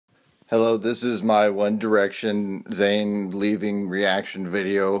Hello, this is my One Direction Zayn leaving reaction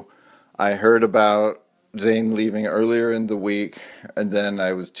video. I heard about Zayn leaving earlier in the week, and then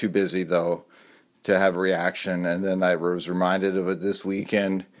I was too busy though to have a reaction, and then I was reminded of it this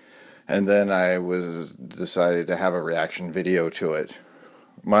weekend, and then I was decided to have a reaction video to it.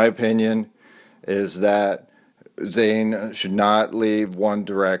 My opinion is that Zayn should not leave One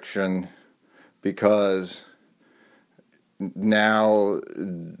Direction because now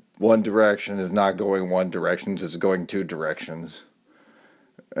One Direction is not going one direction, it's going two directions.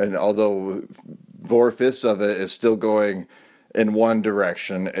 And although four-fifths of it is still going in one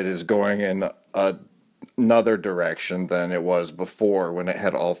direction, it is going in another direction than it was before when it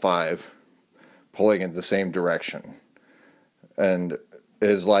had all five pulling in the same direction. And it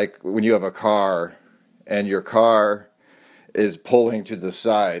is like when you have a car and your car is pulling to the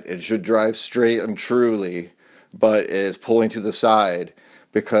side. It should drive straight and truly, but it is pulling to the side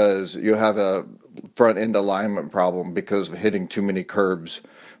because you have a front end alignment problem because of hitting too many curbs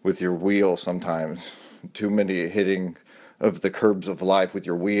with your wheel sometimes. Too many hitting of the curbs of life with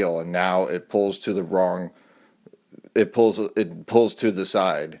your wheel, and now it pulls to the wrong, it pulls to the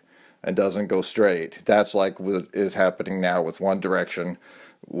side and doesn't go straight. That's like what is happening now with One Direction,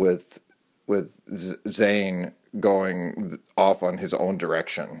 with Zayn going off on his own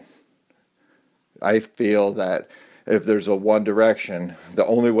direction. I feel that if there's a One Direction, the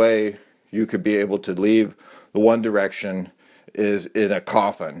only way you could be able to leave the One Direction is in a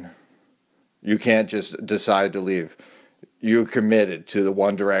coffin. You can't just decide to leave. You're committed to the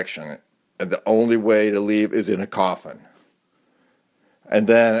One Direction, and the only way to leave is in a coffin. And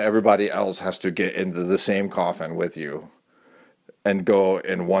then everybody else has to get into the same coffin with you and go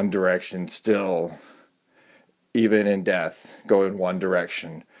in one direction still, even in death, go in one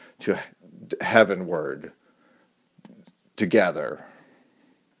direction to heavenward together.